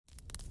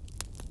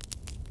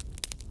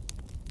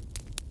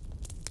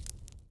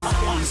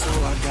come, so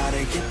I gotta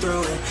get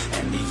through it.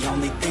 And the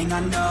only thing I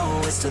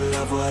know is to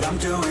love what I'm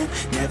doing.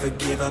 Never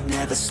give up,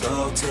 never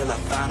slow, till I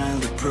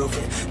finally prove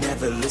it.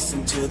 Never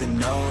listen to the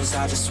no's,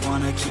 I just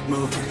wanna keep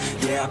moving.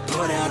 Yeah, I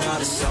put out all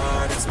this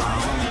art, it's my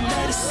only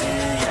medicine.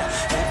 Yeah,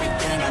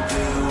 everything I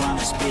do, I'm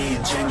just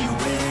being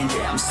genuine.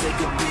 Yeah, I'm sick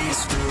of being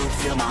screwed,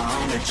 feel my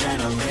own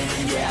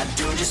adrenaline. Yeah, I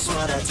do just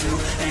what I do,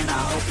 and I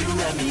hope you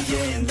let me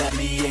in,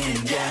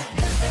 yeah.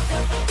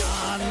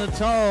 On the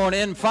tone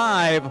in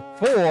 5,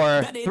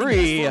 4,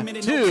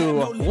 3,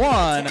 2,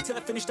 1.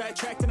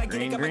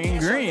 Green, green,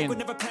 green.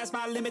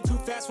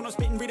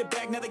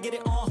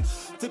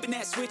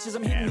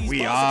 And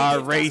we are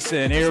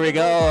racing. Here we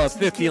go. A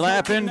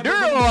 50-lap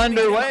Enduro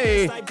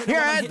underway here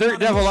at Dirt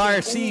Devil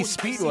RC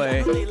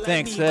Speedway.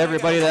 Thanks to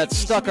everybody that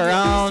stuck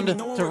around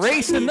to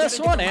race in this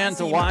one and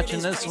to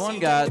watching this one.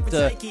 Got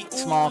a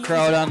small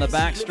crowd on the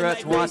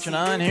backstretch watching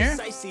on here,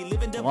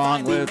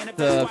 along with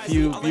a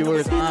few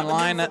viewers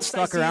online that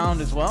stuck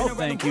around as well.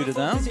 Thank you to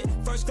them.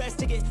 First class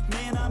ticket,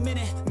 man, I'm in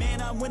it.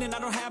 Man, I'm winning. I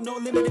don't have no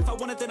limit. If I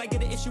want it, then I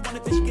get it. If you want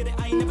it, then you get it.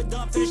 I ain't never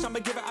done finished. I'm a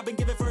giver. I've been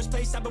given first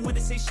place. I've been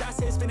winning 6 shots,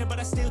 head spinning, but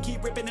I still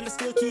keep ripping and I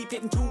still keep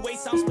hitting 2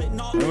 ways. I'm splitting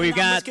all. And we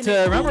got,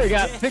 remember, we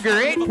got Figure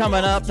 8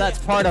 coming up. That's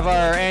part of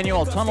our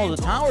annual Tunnel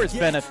to Towers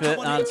benefit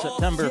on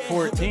September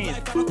 14th.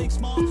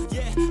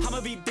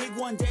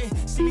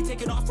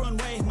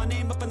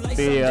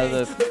 Be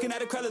the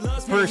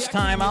first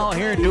time out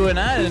here doing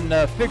that,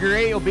 and Figure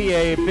 8 will be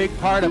a big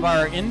part of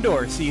our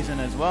indoor season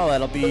as well.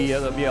 That'll be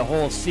a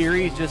whole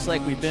series, just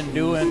like we've been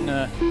doing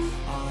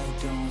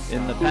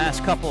in the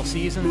past couple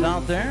seasons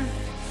out there.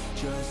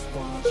 Just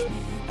watch me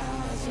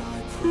as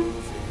I prove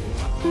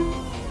it.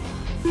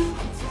 I'm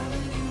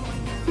telling you, I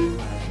never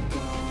let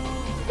go.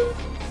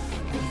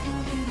 And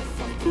I'm in a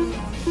fight, put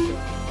on a show.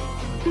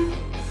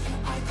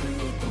 I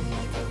create the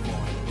life I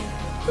want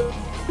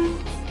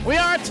now. We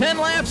are 10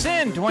 laps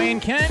in.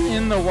 Dwayne Kent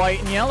in the white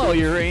and yellow,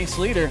 your race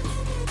leader.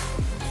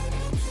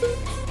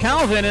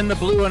 Calvin in the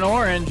blue and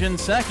orange in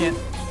second.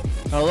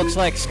 Oh, looks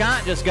like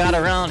Scott just got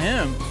around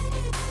him.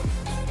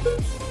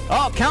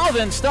 Oh,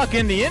 Calvin stuck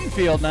in the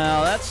infield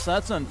now. That's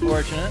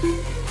unfortunate.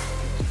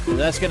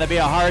 That's going to be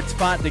a hard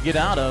spot to get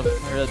out of,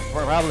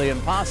 or probably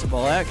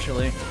impossible,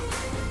 actually.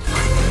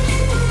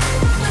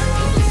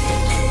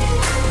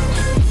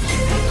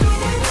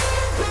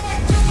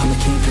 I'm a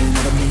kingpin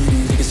of a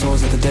meaning, taking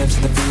souls at the depths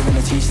of the feeling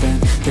I teach them.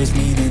 There's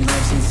meaning,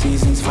 lives and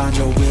seasons. Find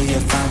your will, yeah,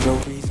 find your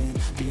reason.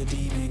 Be a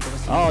demon.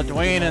 Oh,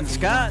 Dwayne and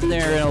Scott,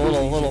 they're in a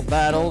little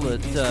battle,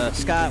 but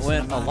Scott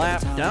went a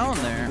lap down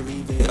there.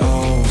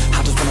 Oh,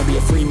 I just wanna be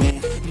a free man.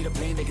 Need a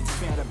plan that can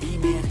teach me how to be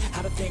man.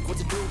 How to think, what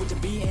to do, what to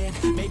be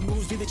in. Make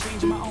moves, be the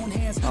change in my own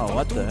hands. Oh,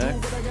 what the heck?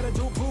 What I gotta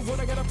do, prove what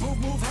I gotta prove,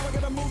 move how I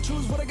gotta move,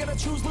 choose what I gotta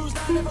choose, lose,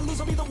 not never lose.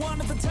 I'll be the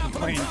one at the top.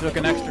 Dwayne took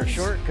an extra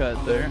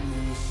shortcut there.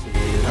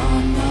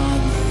 I'm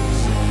not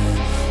losing.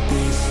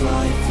 This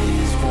life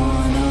is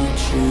one I'm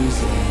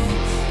choosing.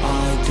 I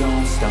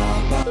don't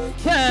stop.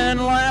 10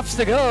 laps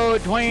to go.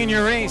 Dwayne,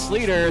 your race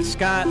leader.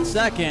 Scott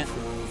second.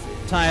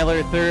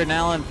 Tyler third and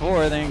Alan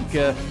fourth. I think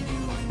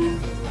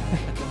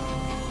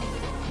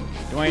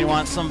Dwayne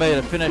wants somebody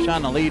to finish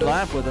on the lead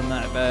lap with him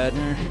that bad.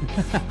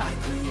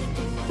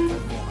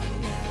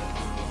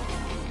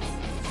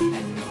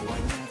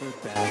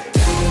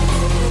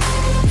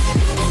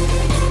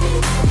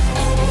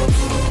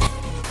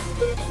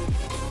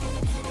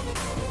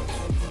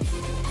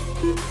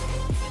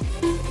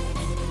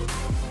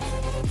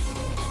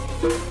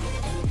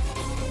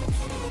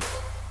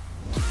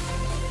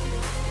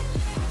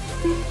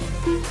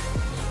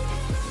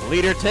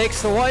 Leader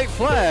takes the white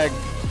flag.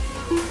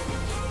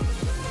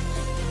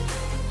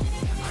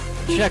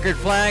 Checkered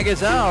flag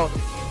is out.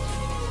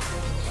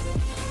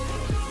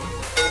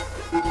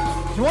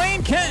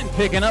 Dwayne Kent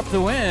picking up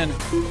the win.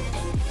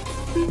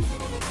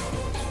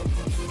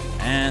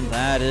 And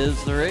that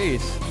is the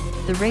race.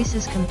 The race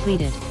is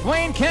completed.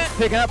 Dwayne Kent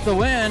picking up the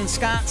win.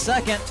 Scott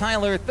second,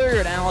 Tyler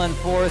third, Alan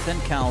fourth, and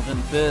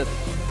Calvin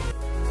fifth.